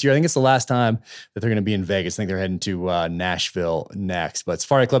Vegas this year. I think it's the last time that they're going to be in Vegas. I think they're heading to Nashville next. But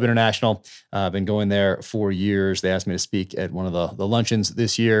Safari Club International, I've been going there for years. They asked me to speak at one of the luncheons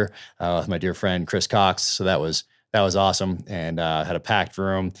this year with my dear friend Chris Cox. So that was awesome, and had a packed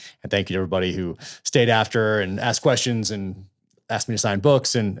room. And thank you to everybody who stayed after and asked questions and asked me to sign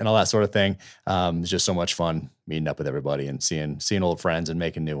books and all that sort of thing. It's just so much fun meeting up with everybody and seeing old friends and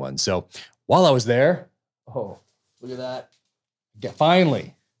making new ones. So while I was there, oh, look at that.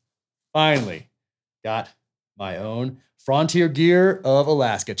 Finally got my own Frontier Gear of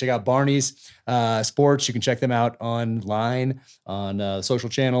Alaska. Check out Barney's Sports. You can check them out online on social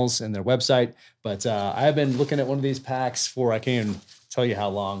channels and their website. But I have been looking at one of these packs for, I can't even tell you how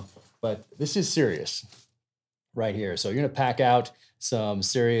long. but this is serious right here. So you're going to pack out some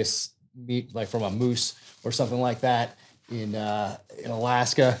serious meat, like from a moose or something like that in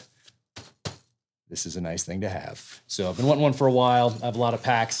Alaska. This is a nice thing to have. So I've been wanting one for a while. I have a lot of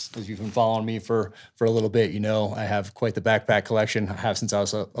packs. As you've been following me for a little bit, you know, I have quite the backpack collection. I have since I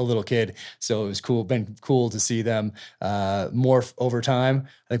was a little kid. So it was been cool to see them morph over time.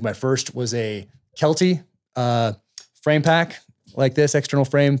 I think my first was a Kelty frame pack like this, external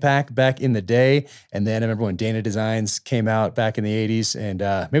frame pack back in the day. And then I remember when Dana Designs came out back in the 80s, and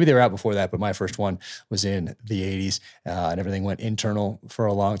maybe they were out before that, but my first one was in the 80s, and everything went internal for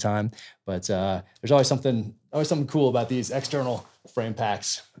a long time. But there's always something cool about these external frame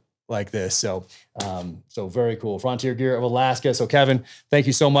packs like this. So very cool. Frontier Gear of Alaska. So Kevin, thank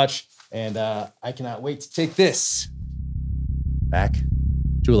you so much. And I cannot wait to take this back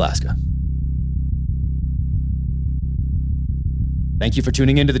to Alaska. Thank you for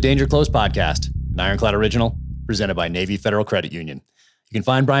tuning into the Danger Close podcast, an Ironclad original presented by Navy Federal Credit Union. You can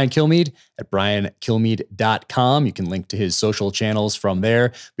find Brian Kilmeade at briankilmeade.com. You can link to his social channels from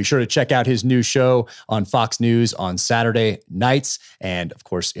there. Be sure to check out his new show on Fox News on Saturday nights, and of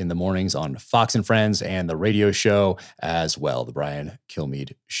course in the mornings on Fox and Friends and the radio show as well, the Brian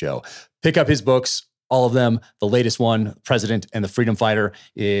Kilmeade Show. Pick up his books, all of them. The latest one, President and the Freedom Fighter,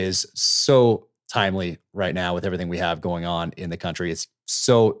 is so timely right now with everything we have going on in the country. It's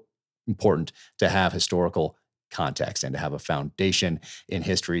so important to have historical context and to have a foundation in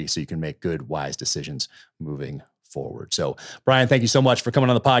history so you can make good, wise decisions moving forward. So, Brian, thank you so much for coming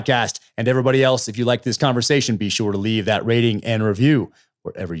on the podcast. And everybody else, if you like this conversation, be sure to leave that rating and review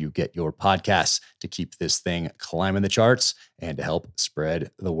wherever you get your podcasts to keep this thing climbing the charts and to help spread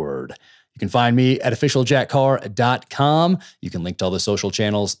the word. You can find me at officialjackcarr.com. You can link to all the social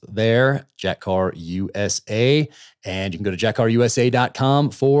channels there, Jack Carr USA, and you can go to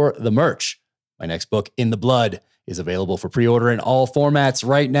jackcarrusa.com for the merch. My next book, In the Blood, is available for pre-order in all formats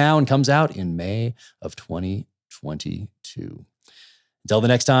right now and comes out in May of 2022. Until the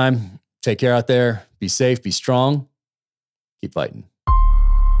next time, take care out there. Be safe, be strong, keep fighting.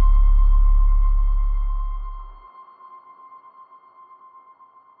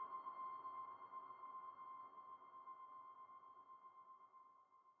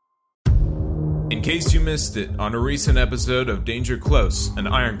 In case you missed it, on a recent episode of Danger Close, an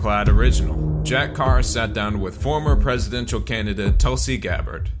Ironclad original, Jack Carr sat down with former presidential candidate Tulsi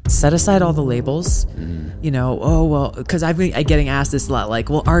Gabbard. Set aside all the labels, you know, oh, well, because I've been getting asked this a lot, like,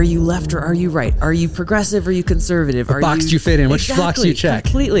 well, are you left or are you right? Are you progressive or are you conservative? What box do you fit in? Which box do you check?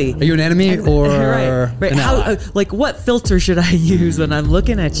 Completely. Are you an enemy or right. an ally? Like, what filter should I use when I'm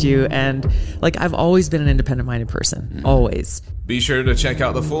looking at you? And, like, I've always been an independent-minded person, always. Be sure to check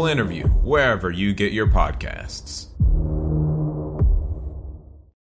out the full interview wherever you get your podcasts.